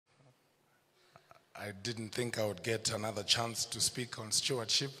I didn't think I would get another chance to speak on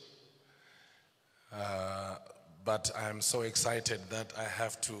stewardship, but I am so excited that I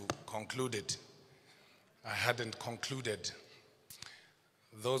have to conclude it. I hadn't concluded.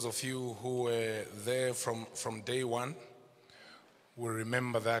 Those of you who were there from day one will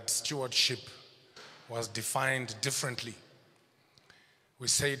remember that stewardship was defined differently. We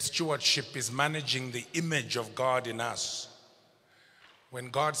said stewardship is managing the image of God in us. When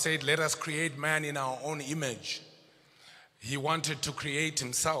God said, let us create man in our own image, he wanted to create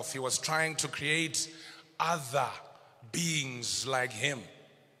himself. He was trying to create other beings like him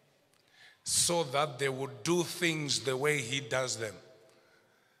so that they would do things the way he does them.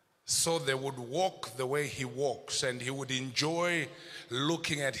 So they would walk the way he walks, and he would enjoy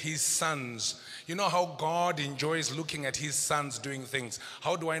looking at his sons. You know how God enjoys looking at his sons doing things?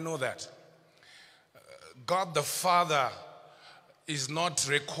 How do I know that? God the Father is not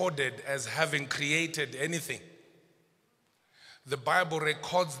recorded as having created anything. The Bible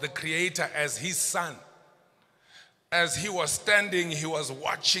records the Creator as his son. As he was standing, he was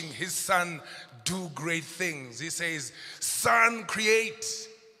watching his son do great things. He says, "Son, create."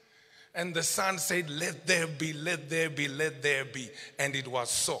 And the son said, "Let there be, let there be, let there be." And it was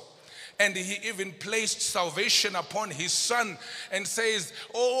so. And he even placed salvation upon his son and says,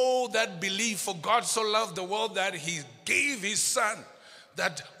 "Oh, that believe, for God so loved the world that he gave his son,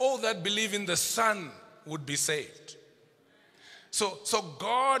 that all that believe in the son would be saved." So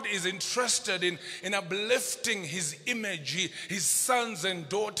God is interested in uplifting his image, his sons and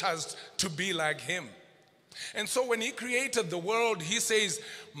daughters to be like him. And so when he created the world, he says,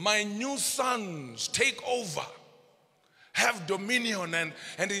 "My new sons, take over. Have dominion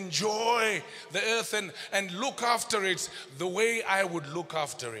and enjoy the earth and look after it the way I would look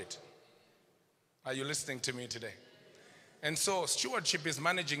after it." Are you listening to me today? And so stewardship is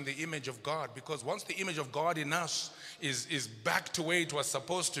managing the image of God, because once the image of God in us is back to where it was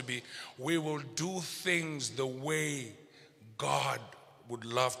supposed to be, we will do things the way God would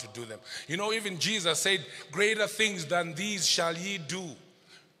love to do them. You know, even Jesus said, "Greater things than these shall ye do."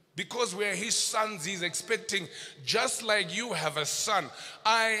 Because we're his sons, he's expecting, just like you have a son.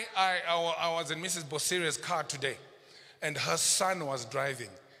 I was in Mrs. Bosiria's car today, and her son was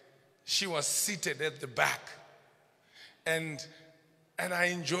driving. She was seated at the back, and I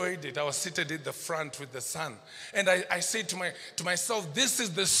enjoyed it. I was seated at the front with the son, and I said to myself, this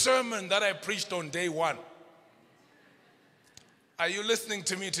is the sermon that I preached on day one. Are you listening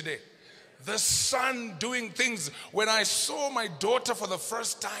to me today? The son doing things. When I saw my daughter for the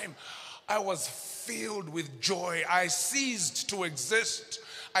first time, I was filled with joy. I ceased to exist.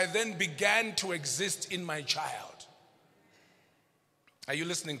 I then began to exist in my child. Are you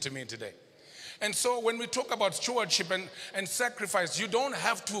listening to me today? And so when we talk about stewardship and sacrifice, you don't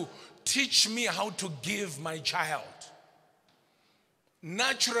have to teach me how to give my child.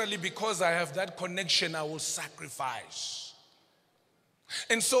 Naturally, because I have that connection, I will sacrifice.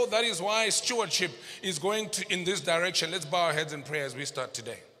 And so that is why stewardship is going in this direction. Let's bow our heads in prayer as we start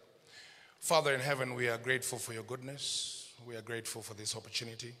today. Father in heaven, we are grateful for your goodness. We are grateful for this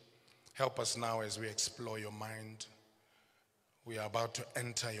opportunity. Help us now as we explore your mind. We are about to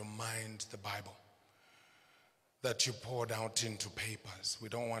enter your mind, the Bible, that you poured out into papers. We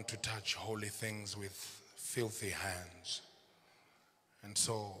don't want to touch holy things with filthy hands. And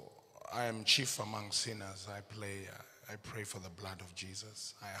so I am chief among sinners. I pray for the blood of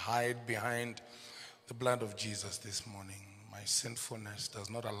Jesus. I hide behind the blood of Jesus this morning. My sinfulness does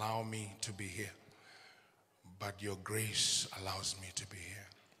not allow me to be here, but your grace allows me to be here.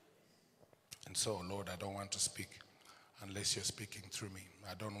 And so, Lord, I don't want to speak unless you're speaking through me.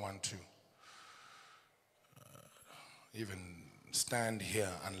 I don't want to even stand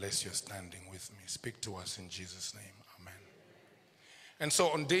here unless you're standing with me. Speak to us in Jesus' name. Amen. And so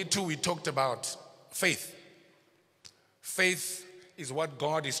on day 2, we talked about faith. Faith is what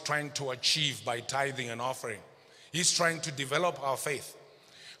God is trying to achieve by tithing and offering. He's trying to develop our faith.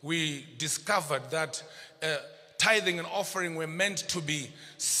 We discovered that tithing and offering were meant to be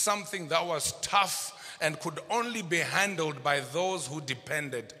something that was tough and could only be handled by those who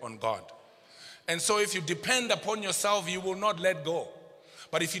depended on God. And so if you depend upon yourself, you will not let go.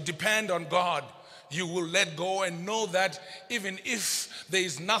 But if you depend on God, you will let go and know that even if there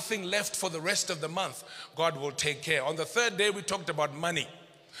is nothing left for the rest of the month, God will take care. On the 3rd day, we talked about money.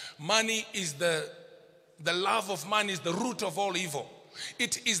 Money is the love of money is the root of all evil.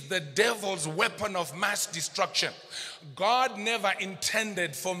 It is the devil's weapon of mass destruction. God never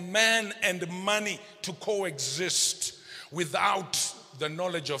intended for man and money to coexist without the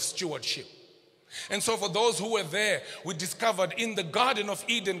knowledge of stewardship. And so for those who were there, we discovered in the Garden of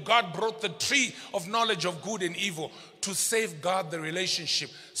Eden, God brought the tree of knowledge of good and evil to safeguard the relationship,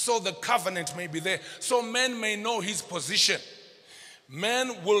 so the covenant may be there, so man may know his position.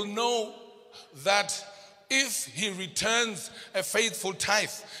 Man will know that if he returns a faithful tithe,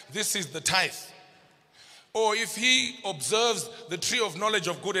 this is the tithe. Or if he observes the tree of knowledge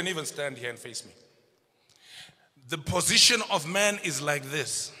of good and evil, stand here and face me. The position of man is like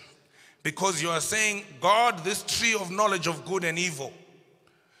this. Because you are saying, God, this tree of knowledge of good and evil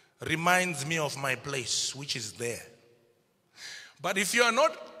reminds me of my place, which is there. But if you are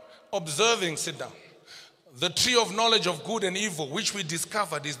not observing, sit down, the tree of knowledge of good and evil, which we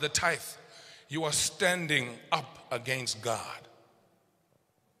discovered is the tithe, you are standing up against God.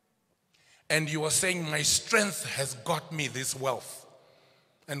 And you are saying, my strength has got me this wealth,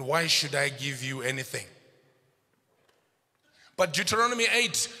 and why should I give you anything? But Deuteronomy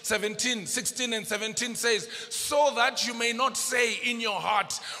 8, 17, 16 and 17 says, so that you may not say in your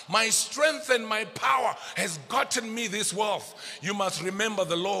heart, my strength and my power has gotten me this wealth. You must remember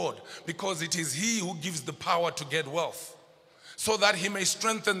the Lord, because it is he who gives the power to get wealth, so that he may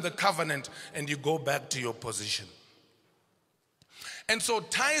strengthen the covenant and you go back to your position. And so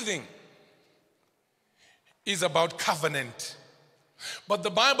tithing is about covenant. But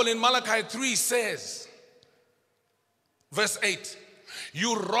the Bible in Malachi 3 says, verse 8,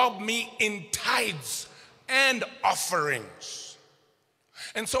 you rob me in tithes and offerings.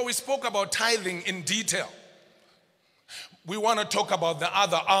 And so we spoke about tithing in detail. We want to talk about the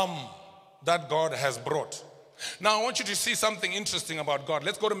other arm that God has brought. Now I want you to see something interesting about God.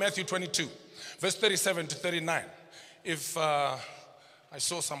 Let's go to Matthew 22, verse 37 to 39. If I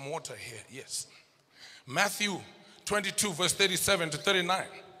saw some water here, yes. Matthew 22, verse 37 to 39.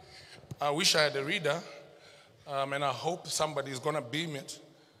 I wish I had a reader. And I hope somebody is going to beam it.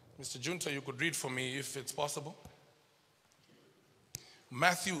 Mr. Junta, you could read for me if it's possible.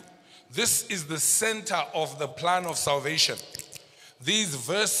 Matthew, this is the center of the plan of salvation. These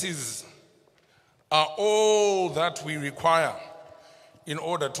verses are all that we require in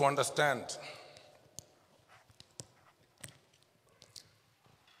order to understand.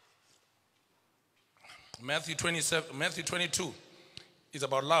 Matthew 22 is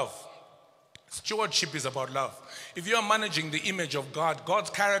about love. Stewardship is about love. If you are managing the image of God, God's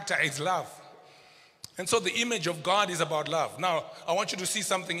character is love. And so the image of God is about love. Now, I want you to see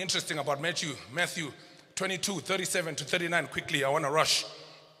something interesting about Matthew 22, 37 to 39. Quickly, I want to rush.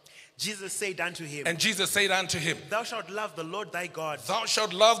 Jesus said unto him, and Jesus said unto him, thou shalt love the Lord thy God. Thou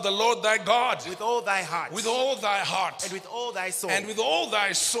shalt love the Lord thy God. With all thy heart. With all thy heart. And with all thy soul. And with all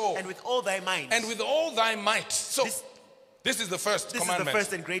thy soul. And with all thy mind. And with all thy might. So, this is the first commandment. This is the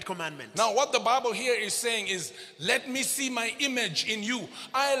first and great commandment. Now what the Bible here is saying is, let me see my image in you.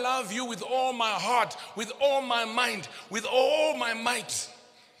 I love you with all my heart, with all my mind, with all my might.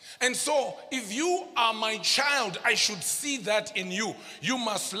 And so if you are my child, I should see that in you. You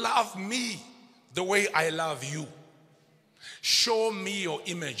must love me the way I love you. Show me your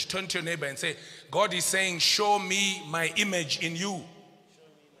image. Turn to your neighbor and say, God is saying, show me my image in you.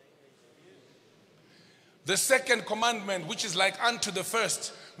 The second commandment, which is like unto the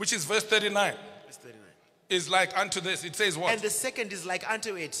first, which is verse 39, is like unto this. It says what? And the second is like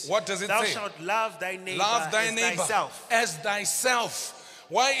unto it. What does it Thou say? Thou shalt love thy neighbor, thyself. As thyself.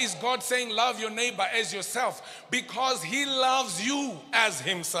 Why is God saying love your neighbor as yourself? Because he loves you as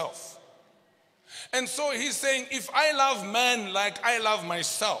himself. And so he's saying, if I love man like I love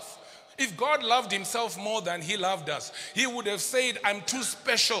myself, if God loved himself more than he loved us, he would have said, I'm too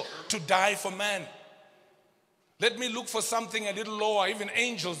special to die for man. Let me look for something a little lower. Even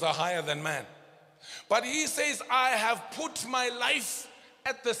angels are higher than man. But he says, I have put my life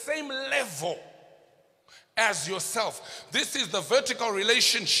at the same level as yourself. This is the vertical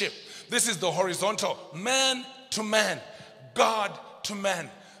relationship. This is the horizontal. Man to man. God to man.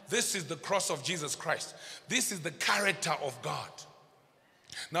 This is the cross of Jesus Christ. This is the character of God.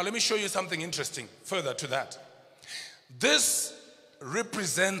 Now let me show you something interesting further to that. This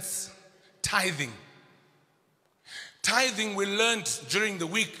represents tithing. Tithing, we learned during the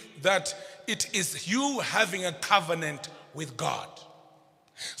week that it is you having a covenant with God.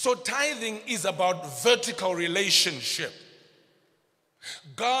 So tithing is about vertical relationship.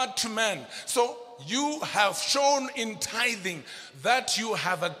 God to man. So you have shown in tithing that you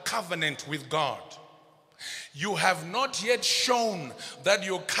have a covenant with God. You have not yet shown that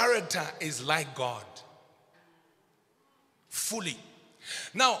your character is like God. Fully.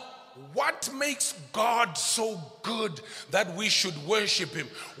 Now, what makes God so good that we should worship him?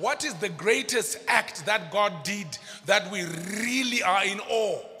 What is the greatest act that God did that we really are in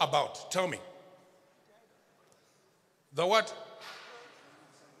awe about? Tell me. The what?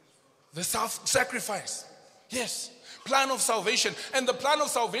 The sacrifice. Yes. Plan of salvation. And the plan of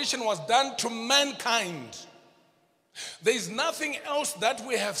salvation was done to mankind. There is nothing else that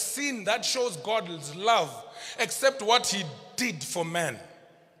we have seen that shows God's love except what he did for man.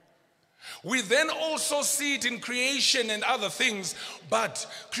 We then also see it in creation and other things, but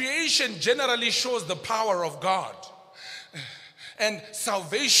creation generally shows the power of God. And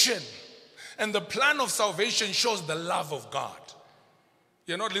salvation and the plan of salvation shows the love of God.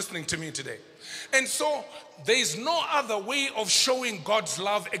 You're not listening to me today. And so there is no other way of showing God's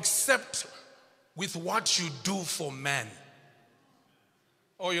love except with what you do for man.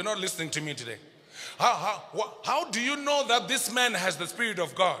 Oh, you're not listening to me today. How do you know that this man has the Spirit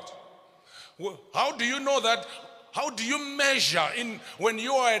of God? How do you know that? How do you measure when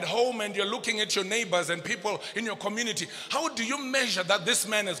you are at home and you're looking at your neighbors and people in your community? How do you measure that this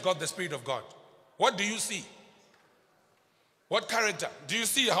man has got the Spirit of God? What do you see? What character? Do you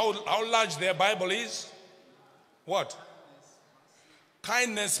see how large their Bible is? What?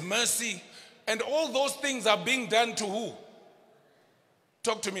 Kindness, mercy, and all those things are being done to who?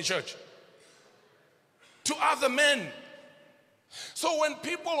 Talk to me, church. To other men. So when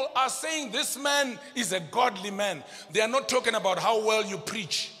people are saying this man is a godly man, they are not talking about how well you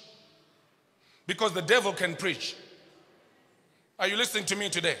preach. Because the devil can preach. Are you listening to me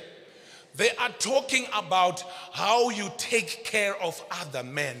today? They are talking about how you take care of other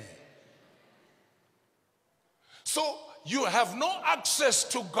men. So you have no access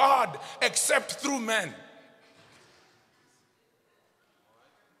to God except through men.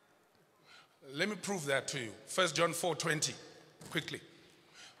 Let me prove that to you. 1 John 4:20, quickly.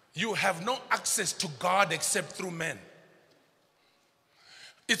 You have no access to God except through men.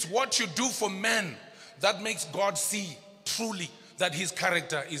 It's what you do for men that makes God see truly that his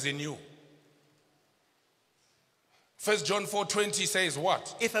character is in you. 1 John 4:20 says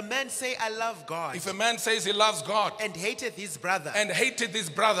what? If a man say, I love God. If a man says he loves God. And hateth his brother. And hateth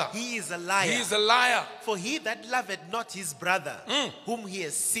his brother. He is a liar. He is a liar. For he that loveth not his brother, whom he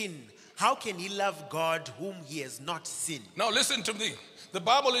has seen, how can he love God whom he has not seen? Now listen to me. The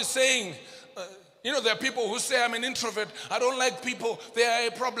Bible is saying, there are people who say, I'm an introvert. I don't like people. They are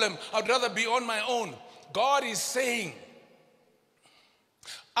a problem. I'd rather be on my own. God is saying,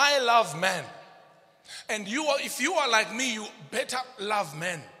 I love man. And if you are like me, you better love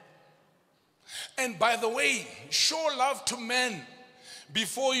men. And by the way, show love to men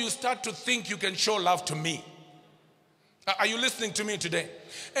before you start to think you can show love to me. Are you listening to me today?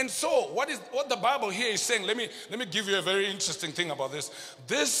 And so what the Bible here is saying, let me give you a very interesting thing about this.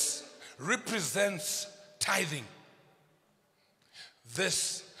 This represents tithing.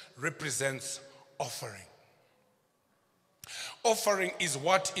 This represents offering. Offering is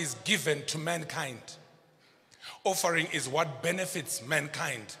what is given to mankind. Offering is what benefits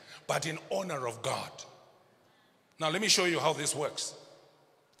mankind, but in honor of God. Now let me show you how this works.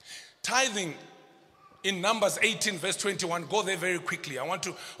 Tithing in Numbers 18 verse 21, go there very quickly. I want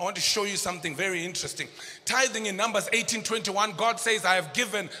to show you something very interesting. Tithing in Numbers 18:21, God says, I have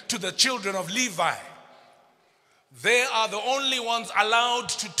given to the children of Levi. They are the only ones allowed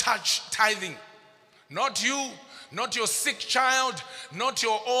to touch tithing. Not you, not your sick child, not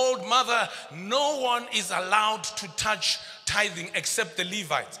your old mother. No one is allowed to touch tithing except the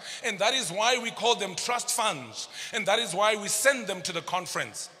Levites. And that is why we call them trust funds. And that is why we send them to the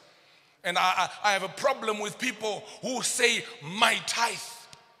conference. And I have a problem with people who say, my tithe.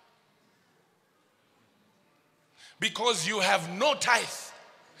 Because you have no tithe.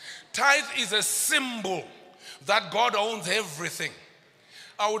 Tithe is a symbol that God owns everything.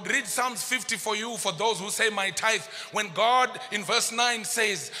 I would read Psalms 50 for you, for those who say my tithe, when God in verse 9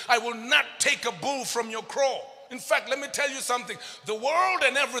 says, I will not take a bull from your crow. In fact, let me tell you something. The world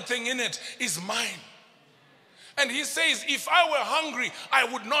and everything in it is mine. And he says, if I were hungry, I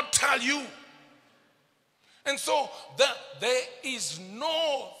would not tell you. And so there is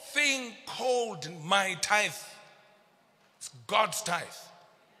no thing called my tithe. It's God's tithe.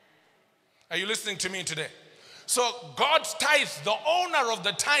 Are you listening to me today? So God's tithe, the owner of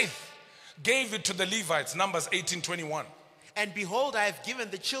the tithe, gave it to the Levites, Numbers 18:21. And behold, I have given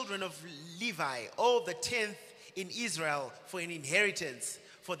the children of Levi all the 10th in Israel for an inheritance,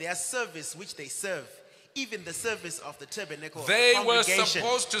 for their service which they serve, even the service of the tabernacle. They were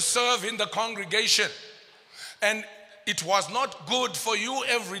supposed to serve in the congregation. And it was not good for you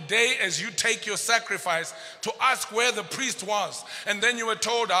every day as you take your sacrifice to ask where the priest was. And then you were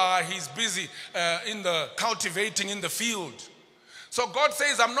told, he's busy cultivating in the field. So God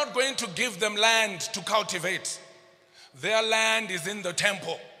says, I'm not going to give them land to cultivate. Their land is in the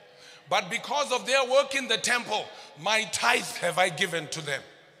temple. But because of their work in the temple, my tithe have I given to them.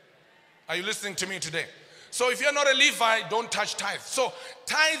 Are you listening to me today? So if you're not a Levi, don't touch tithe. So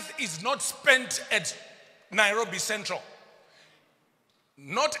tithe is not spent at Nairobi Central.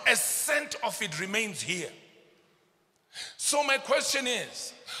 Not a cent of it remains here. So my question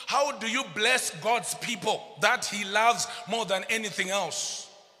is, how do you bless God's people that he loves more than anything else?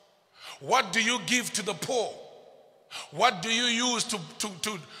 What do you give to the poor? What do you use to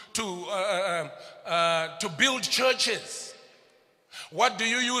build churches? What do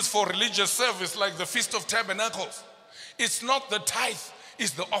you use for religious service like the Feast of Tabernacles? It's not the tithe,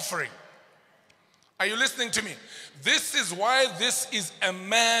 it's the offering. Are you listening to me? This is why this is a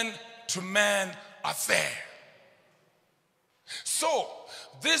man-to-man affair. So,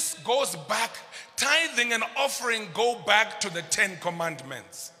 this goes back, tithing and offering go back to the 10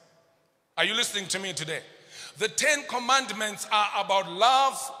 commandments. Are you listening to me today? The 10 commandments are about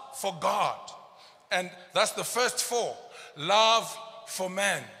love for God. And that's the first 4. Love for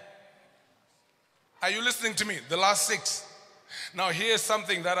man. Are you listening to me? The last 6. Now here's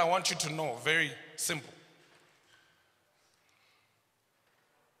something that I want you to know. Very simple.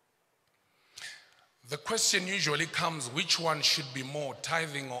 The question usually comes, which one should be more,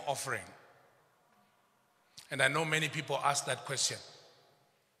 tithing or offering? And I know many people ask that question.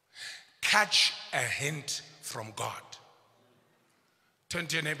 Catch a hint from God. Turn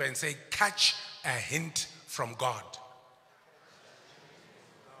to your neighbor and say, catch a hint from God.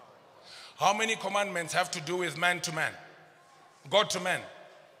 How many commandments have to do with man to man? God to man?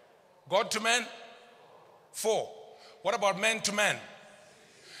 God to man? 4. What about man to man?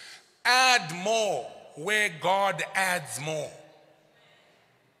 Add more where God adds more.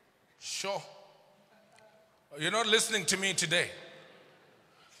 Sure. You're not listening to me today.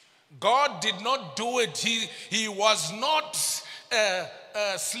 God did not do it. He was not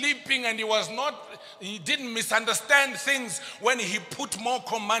sleeping, and he didn't misunderstand things when he put more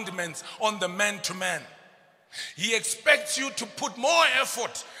commandments on the man to man. He expects you to put more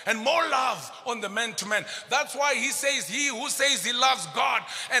effort and more love on the man to man. That's why he says, he who says he loves God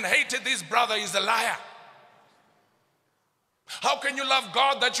and hated his brother is a liar. How can you love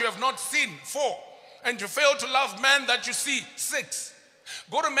God that you have not seen? 4. And you fail to love man that you see? 6.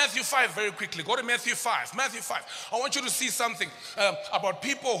 Go to Matthew 5 very quickly. Go to Matthew 5. Matthew 5. I want you to see something about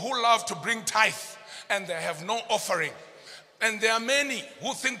people who love to bring tithe and they have no offering. And there are many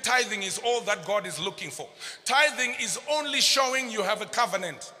who think tithing is all that God is looking for. Tithing is only showing you have a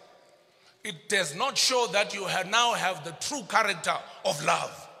covenant. It does not show that you now have the true character of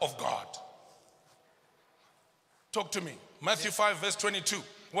love of God. Talk to me. Matthew 5 verse 22.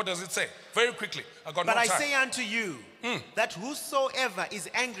 What does it say? Very quickly. But I say unto you that whosoever is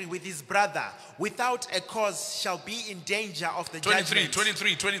angry with his brother without a cause shall be in danger of the judgment.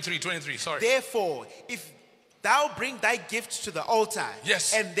 23, sorry. Therefore, if thou bring thy gift to the altar,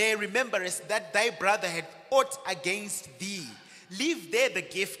 yes, and there rememberest that thy brother had aught against thee, leave there the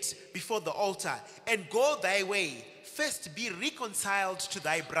gift before the altar, and go thy way. First be reconciled to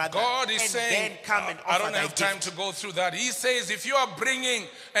thy brother. God is saying, then come and offer I don't have time to go through that. He says, if you are bringing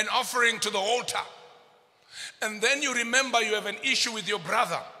an offering to the altar, and then you remember you have an issue with your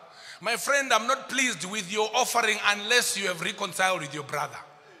brother, my friend, I'm not pleased with your offering unless you have reconciled with your brother.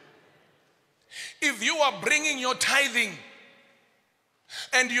 If you are bringing your tithing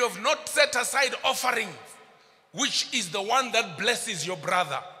and you have not set aside offering, which is the one that blesses your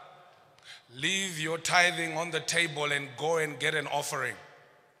brother, leave your tithing on the table and go and get an offering.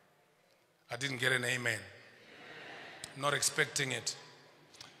 I didn't get an amen. I'm not expecting it.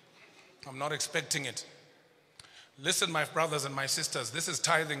 I'm not expecting it. Listen, my brothers and my sisters, this is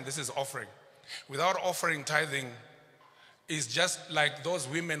tithing, this is offering. Without offering, tithing is just like those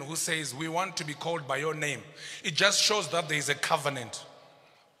women who says, we want to be called by your name. It just shows that there is a covenant,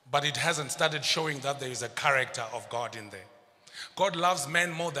 but it hasn't started showing that there is a character of God in there. God loves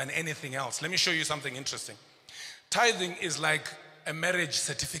men more than anything else. Let me show you something interesting. Tithing is like a marriage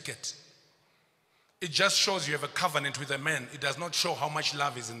certificate. It just shows you have a covenant with a man. It does not show how much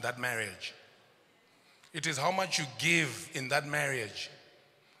love is in that marriage. It is how much you give in that marriage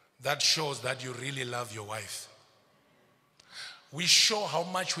that shows that you really love your wife. We show how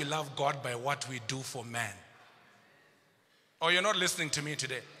much we love God by what we do for man. Oh, you're not listening to me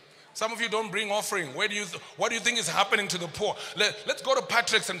today. Some of you don't bring offering. What do you think is happening to the poor? Let's go to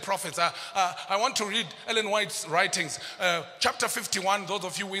Patriarchs and Prophets. I want to read Ellen White's writings. Chapter 51, those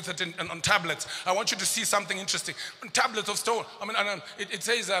of you with it on tablets. I want you to see something interesting. On tablets of stone. It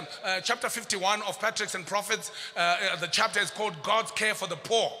says chapter 51 of Patriarchs and Prophets. The chapter is called God's Care for the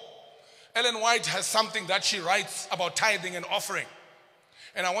Poor. Ellen White has something that she writes about tithing and offering.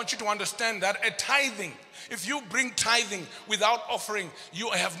 And I want you to understand that a tithing, if you bring tithing without offering, you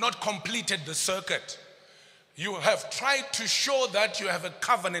have not completed the circuit. You have tried to show that you have a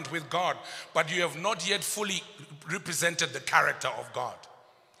covenant with God, but you have not yet fully represented the character of God.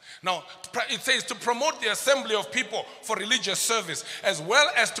 Now, it says to promote the assembly of people for religious service, as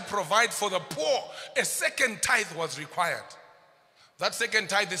well as to provide for the poor, a second tithe was required. That second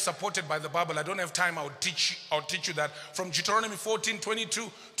tithe is supported by the Bible. I don't have time. I'll teach you that from Deuteronomy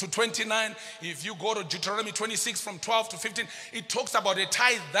 14:22 to 29. If you go to Deuteronomy 26 from 12 to 15, it talks about a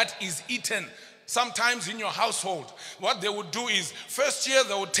tithe that is eaten sometimes in your household. What they would do is, first year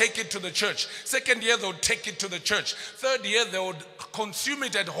they would take it to the church. Second year they would take it to the church. Third year they would consume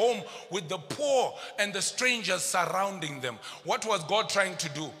it at home with the poor and the strangers surrounding them. What was God trying to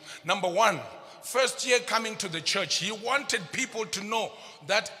do? Number one, first year coming to the church, he wanted people to know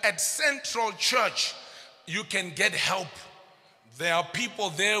that at Central Church, you can get help. There are people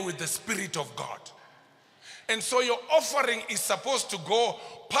there with the Spirit of God. And so your offering is supposed to go,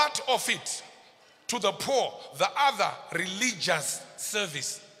 part of it, to the poor, the other religious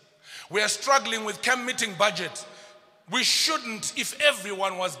service. We are struggling with camp meeting budget. We shouldn't, if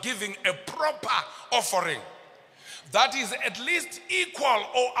everyone was giving a proper offering that is at least equal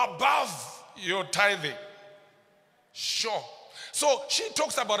or above your tithing. Sure. So she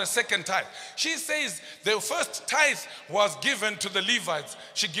talks about a second tithe. She says the first tithe was given to the Levites.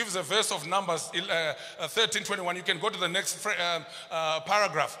 She gives a verse of Numbers 13:21. You can go to the next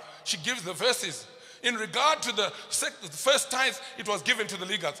paragraph. She gives the verses. In regard to the first tithe, it was given to the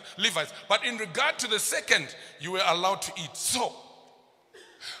Levites. But in regard to the second, you were allowed to eat. So,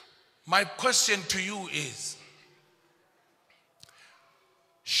 my question to you is,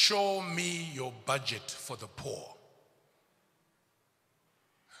 show me your budget for the poor.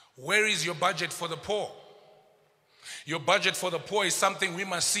 Where is your budget for the poor? Your budget for the poor is something we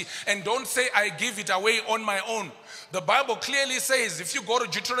must see. And don't say, I give it away on my own. The Bible clearly says, if you go to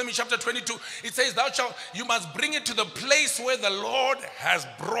Deuteronomy chapter 22, it says, you must bring it to the place where the Lord has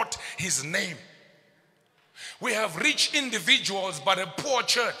brought his name. We have rich individuals, but a poor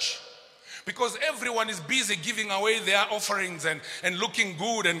church. Because everyone is busy giving away their offerings and looking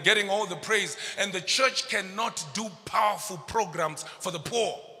good and getting all the praise. And the church cannot do powerful programs for the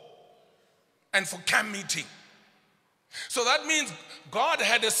poor and for camp meeting. So that means God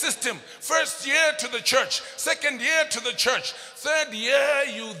had a system. First year to the church, second year to the church, third year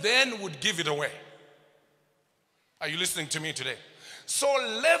you then would give it away. Are you listening to me today? So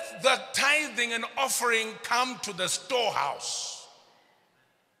let the tithing and offering come to the storehouse.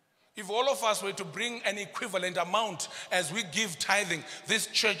 If all of us were to bring an equivalent amount as we give tithing, this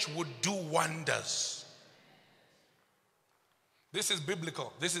church would do wonders. This is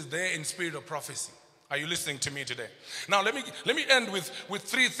biblical. This is there in spirit of prophecy. Are you listening to me today? Now let me end with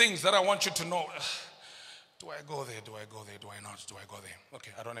three things that I want you to know. Do I go there? Do I go there? Do I not? Do I go there?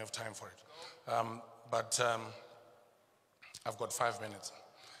 Okay, I don't have time for it. But I've got 5 minutes,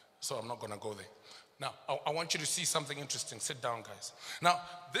 so I'm not going to go there. Now, I want you to see something interesting. Sit down, guys. Now,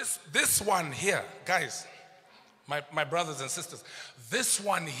 this one here, guys, my brothers and sisters, this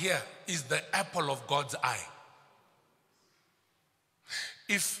one here is the apple of God's eye.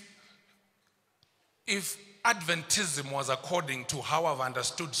 If Adventism was according to how I've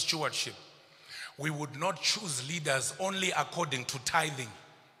understood stewardship, we would not choose leaders only according to tithing.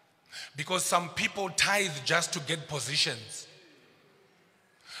 Because some people tithe just to get positions.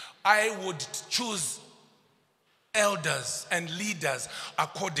 I would choose elders and leaders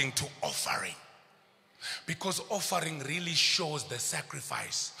according to offering. Because offering really shows the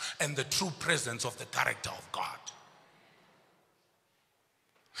sacrifice and the true presence of the character of God.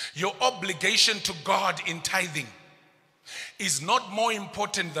 Your obligation to God in tithing is not more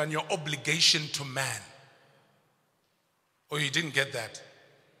important than your obligation to man. Oh, you didn't get that?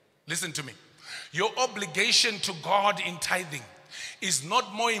 Listen to me. Your obligation to God in tithing is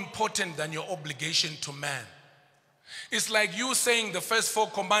not more important than your obligation to man. It's like you saying the first 4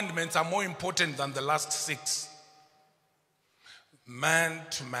 commandments are more important than the last 6. Man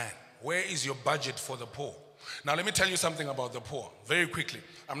to man. Where is your budget for the poor? Now let me tell you something about the poor very quickly.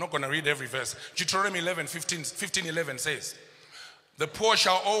 I'm not going to read every verse. Deuteronomy 15:11 says, the poor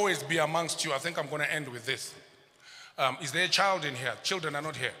shall always be amongst you. I think I'm going to end with this. Is there a child in here? Children are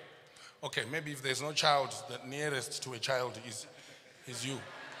not here. Okay, maybe if there's no child, the nearest to a child is you.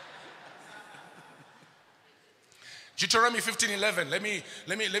 Deuteronomy 15:11.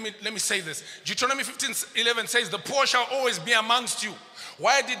 Let me say this. Deuteronomy 15:11 says, the poor shall always be amongst you.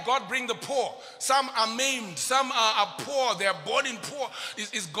 Why did God bring the poor? Some are maimed, some are poor, they are born in poor.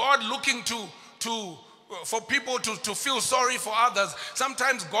 Is God looking to for people to feel sorry for others.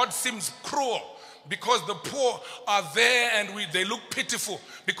 Sometimes God seems cruel because the poor are there and they look pitiful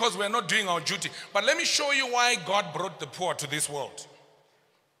because we're not doing our duty. But let me show you why God brought the poor to this world.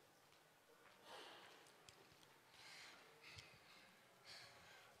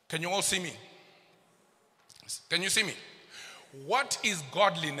 Can you all see me? Can you see me? What is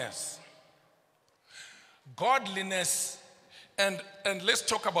godliness? Godliness, and let's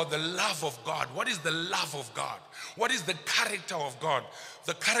talk about the love of God. What is the love of God? What is the character of God?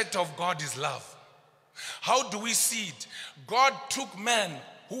 The character of God is love. How do we see it? God took man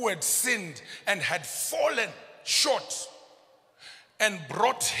who had sinned and had fallen short and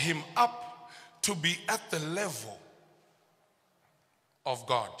brought him up to be at the level of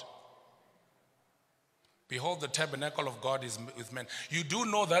God. Behold, the tabernacle of God is with men. You do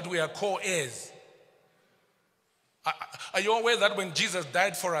know that we are co-heirs. Are you aware that when Jesus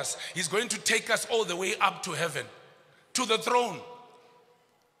died for us, he's going to take us all the way up to heaven, to the throne?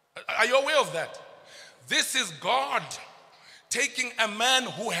 Are you aware of that? This is God taking a man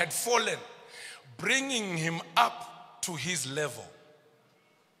who had fallen, bringing him up to his level.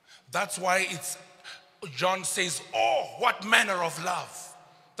 That's why John says, oh, what manner of love,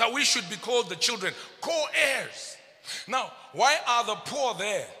 that we should be called the children, co-heirs. Now, why are the poor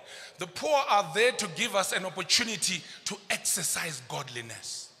there? The poor are there to give us an opportunity to exercise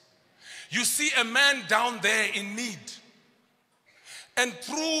godliness. You see a man down there in need, and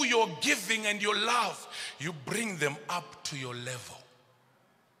through your giving and your love, you bring them up to your level.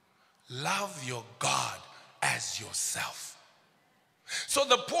 Love your God as yourself. So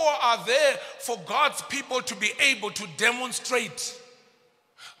the poor are there for God's people to be able to demonstrate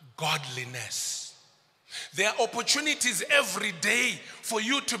godliness. There are opportunities every day for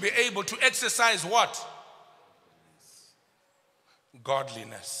you to be able to exercise what?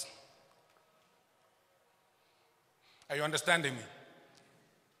 Godliness. Are you understanding me?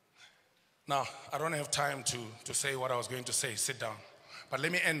 Now, I don't have time to say what I was going to say. Sit down. But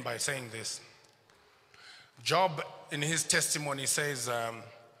let me end by saying this. Job, in his testimony, says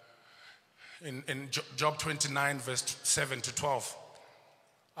in Job 29, verse 7 to 12,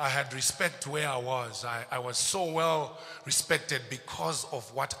 I had respect where I was. I was so well respected because of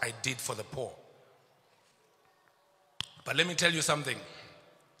what I did for the poor. But let me tell you something.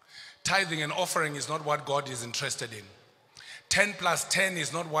 Tithing and offering is not what God is interested in. 10 plus 10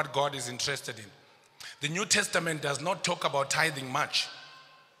 is not what God is interested in. The New Testament does not talk about tithing much.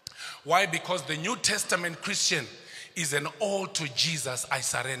 Why? Because the New Testament Christian is an all to Jesus, I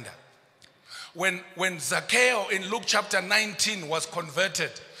surrender. When Zacchaeus in Luke chapter 19 was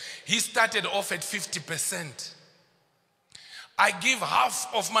converted, he started off at 50%. I give half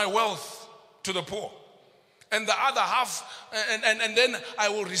of my wealth to the poor, and the other half, and then I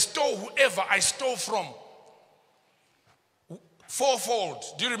will restore whoever I stole from fourfold.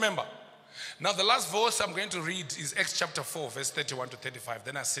 Do you remember? Now the last verse I'm going to read is Acts chapter 4, verse 31 to 35.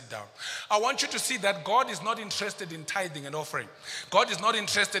 Then I sit down. I want you to see that God is not interested in tithing and offering. God is not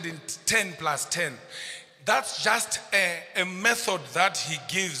interested in 10 plus 10. That's just a method that he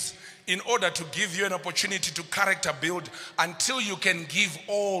gives in order to give you an opportunity to character build until you can give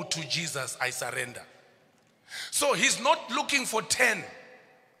all to Jesus, I surrender. So he's not looking for 10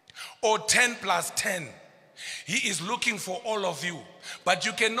 or 10 plus 10. He is looking for all of you. But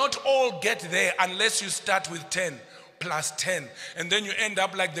you cannot all get there unless you start with 10 plus 10. And then you end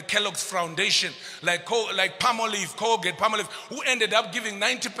up like the Kellogg's Foundation, like Palmolive, Colgate, Palmolive, who ended up giving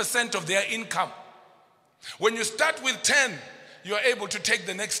 90% of their income. When you start with 10, you are able to take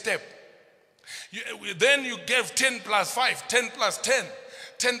the next step. Then you give 10 plus 5, 10 plus 10.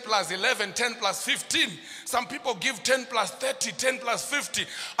 10 plus 11, 10 plus 15. Some people give 10 plus 30, 10 plus 50,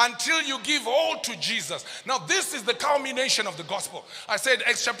 until you give all to Jesus. Now this is the culmination of the gospel. I said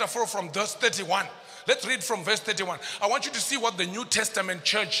Acts chapter 4 from verse 31. Let's read from verse 31. I want you to see what the New Testament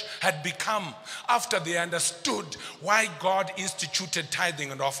church had become after they understood why God instituted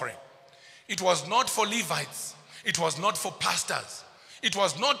tithing and offering. It was not for Levites. It was not for pastors. It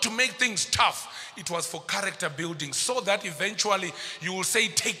was not to make things tough. It was for character building, so that eventually you will say,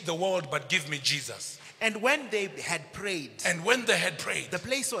 take the world, but give me Jesus. And when they had prayed, the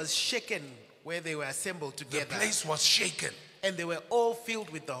place was shaken where they were assembled together. The place was shaken. And they were all filled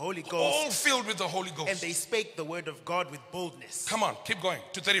with the Holy Ghost. All filled with the Holy Ghost. And they spake the word of God with boldness. Come on, keep going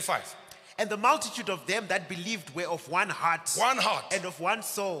to 35. And the multitude of them that believed were of one heart. One heart. And of one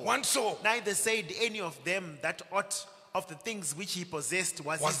soul. One soul. Neither said any of them that aught of the things which he possessed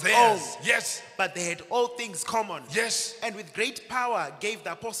was his theirs. own. Yes. But they had all things common. Yes. And with great power gave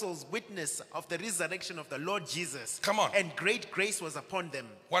the apostles witness of the resurrection of the Lord Jesus. Come on. And great grace was upon them.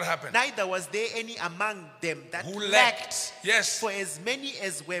 What happened? Neither was there any among them that Who lacked. lacked? Yes. For as many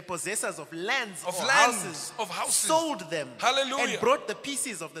as were possessors of lands Of or lands, houses, of houses. sold them. Hallelujah. And brought the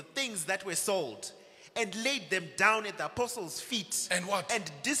pieces of the things that were sold and laid them down at the apostles' feet. And what? And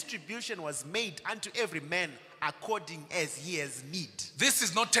distribution was made unto every man according as he has need. This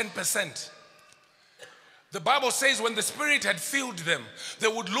is not 10%. The Bible says when the Spirit had filled them, they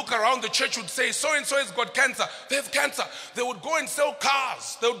would look around, the church would say, so and so has got cancer. They have cancer. They would go and sell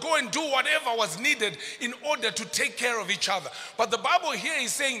cars. They would go and do whatever was needed in order to take care of each other. But the Bible here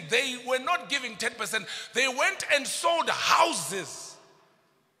is saying they were not giving 10%. They went and sold houses.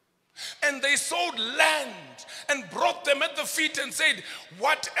 And they sold land and brought them at the feet and said,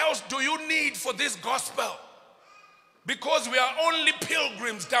 what else do you need for this gospel? Because we are only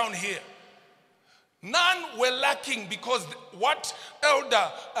pilgrims down here. None were lacking, because what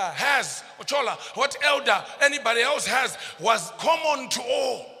elder has, Ochola, what elder anybody else has was common to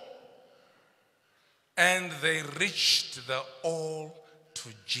all. And they reached the all to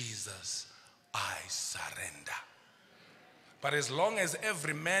Jesus. I surrender. But as long as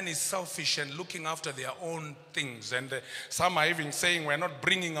every man is selfish and looking after their own things, and some are even saying we're not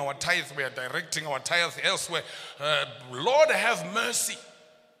bringing our tithe, we are directing our tithe elsewhere. Lord have mercy.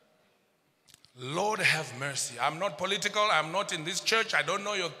 Lord have mercy. I'm not political. I'm not in this church. I don't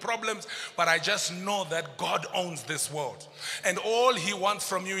know your problems, but I just know that God owns this world. And all he wants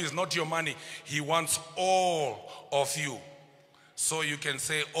from you is not your money. He wants all of you. So you can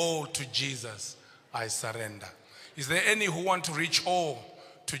say, all to Jesus, I surrender. Is there any who want to reach all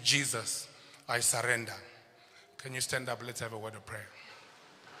to Jesus? I surrender. Can you stand up? Let's have a word of prayer.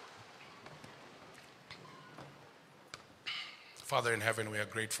 Father in heaven, we are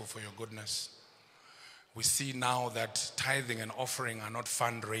grateful for your goodness. We see now that tithing and offering are not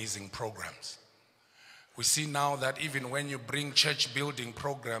fundraising programs. We see now that even when you bring church building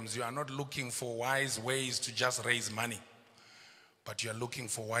programs, you are not looking for wise ways to just raise money, but you are looking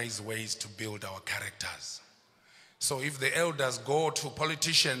for wise ways to build our characters. So if the elders go to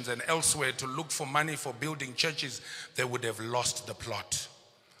politicians and elsewhere to look for money for building churches, they would have lost the plot.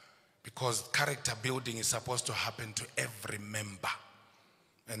 Because character building is supposed to happen to every member.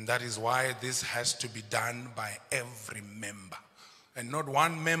 And that is why this has to be done by every member. And not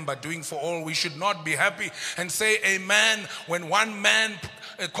one member doing for all. We should not be happy and say amen when one man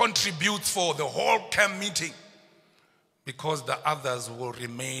contributes for the whole camp meeting. Because the others will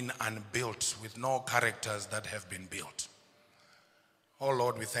remain unbuilt with no characters that have been built. Oh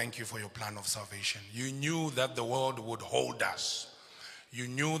Lord, we thank you for your plan of salvation. You knew that the world would hold us. You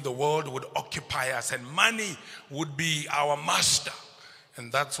knew the world would occupy us and money would be our master.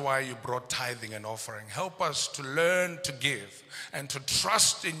 And that's why you brought tithing and offering. Help us to learn to give and to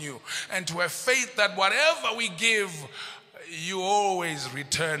trust in you and to have faith that whatever we give, you always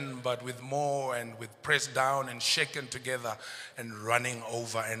return, but with more, and with pressed down and shaken together and running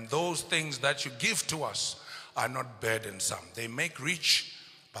over. And those things that you give to us are not burdensome. They make rich,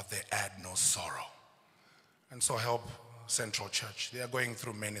 but they add no sorrow. And so help Central Church. They are going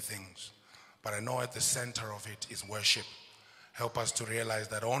through many things, but I know at the center of it is worship. Help us to realize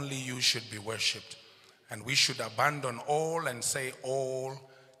that only you should be worshipped, and we should abandon all and say all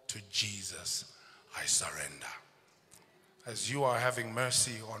to Jesus. I surrender. As you are having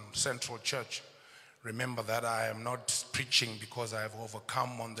mercy on Central Church, remember that I am not preaching because I have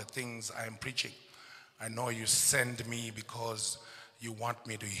overcome on the things I am preaching. I know you send me because you want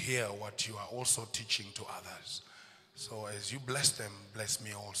me to hear what you are also teaching to others. So as you bless them, bless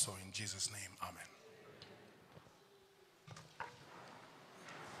me also in Jesus' name. Amen.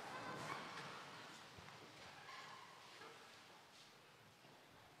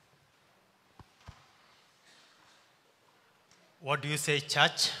 What do you say,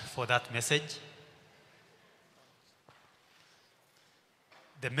 church, for that message?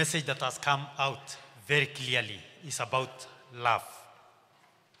 The message that has come out very clearly is about love.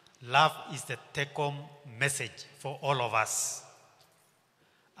 Love is the take-home message for all of us.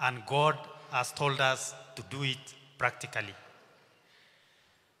 And God has told us to do it practically.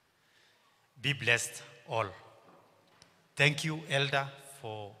 Be blessed all. Thank you, Elder,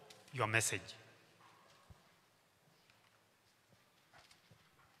 for your message.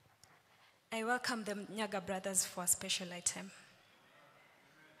 I welcome the Nyaga brothers for a special item.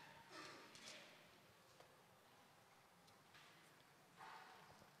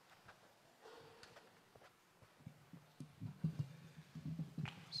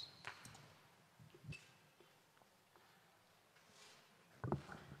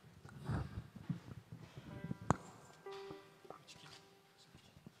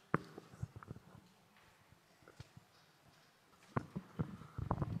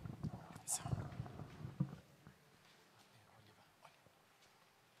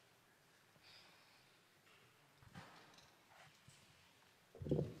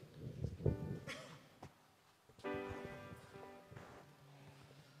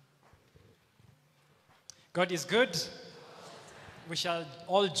 God is good. We shall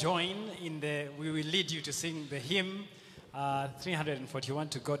all join we will lead you to sing the hymn 341,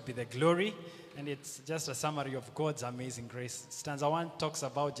 To God Be the Glory. And it's just a summary of God's amazing grace. Stanza 1 talks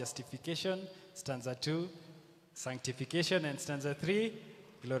about justification. Stanza 2, sanctification. And stanza 3,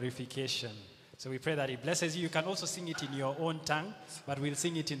 glorification. So we pray that it blesses you. You can also sing it in your own tongue, but we'll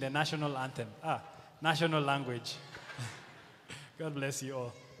sing it in the national anthem. National language. God bless you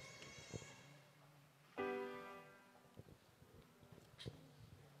all.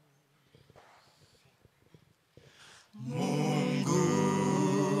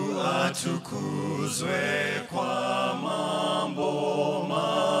 Mungu atukuzwe kwa mambo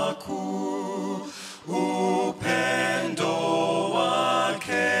makuu, upendo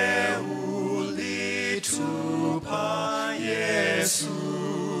wake ulitupa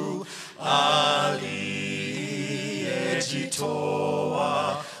Yesu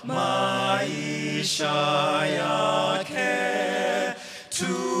aliyejitoa maisha yake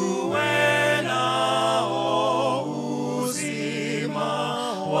tuwe nao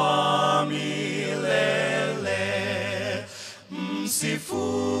uzima wa milele. Msifu,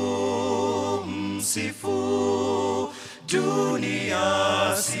 msifu,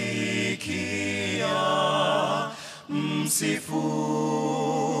 dunia sikia. Msifu,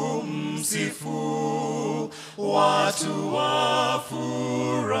 msifu, watu wafurahi.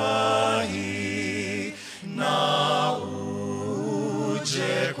 Na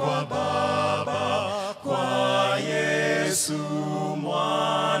uje kwa Baba, kwa Yesu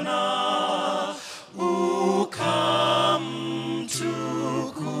mwana,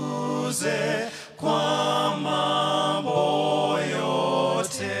 ukamtukuze kwa mambo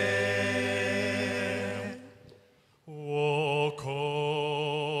yote.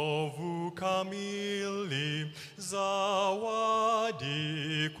 Wokovu kamili, zawadi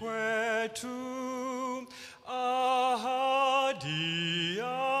kwetu, ahadi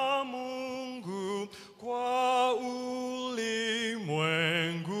ya Mungu kwa ulimwengu.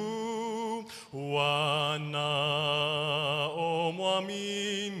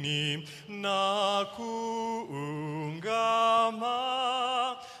 Wanaomwamini na kuungama,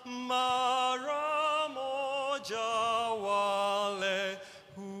 mara moja wale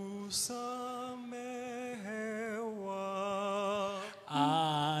husamehewa.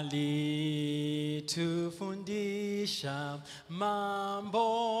 Alitufundisha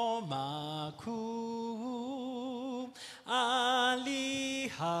mambo makuu,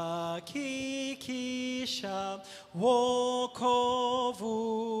 alihakikisha wokovu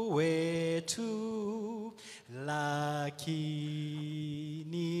wetu, lakini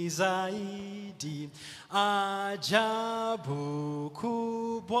zaidi ajabu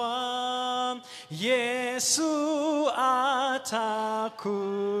kubwa, Yesu atakuja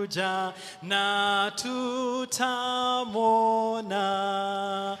na tutamwona.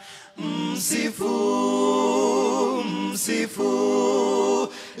 Msifu, msifu,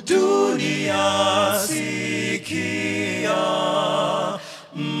 dunia sikia.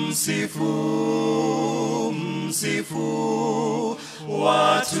 Msifu, msifu,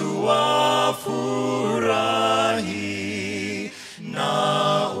 watu wafurahi.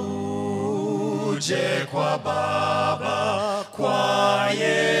 Na uje kwa Baba, kwa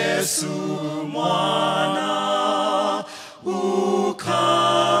Yesu mwana,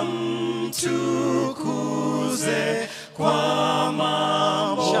 ukamtukuze kwa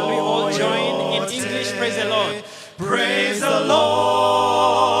mambo yote. Shall we all join in English? Praise the Lord. Praise the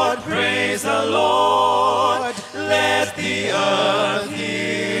Lord, praise the Lord. Let the earth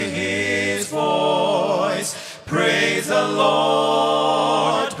hear his voice. Praise the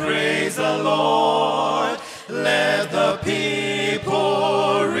Lord, praise the Lord.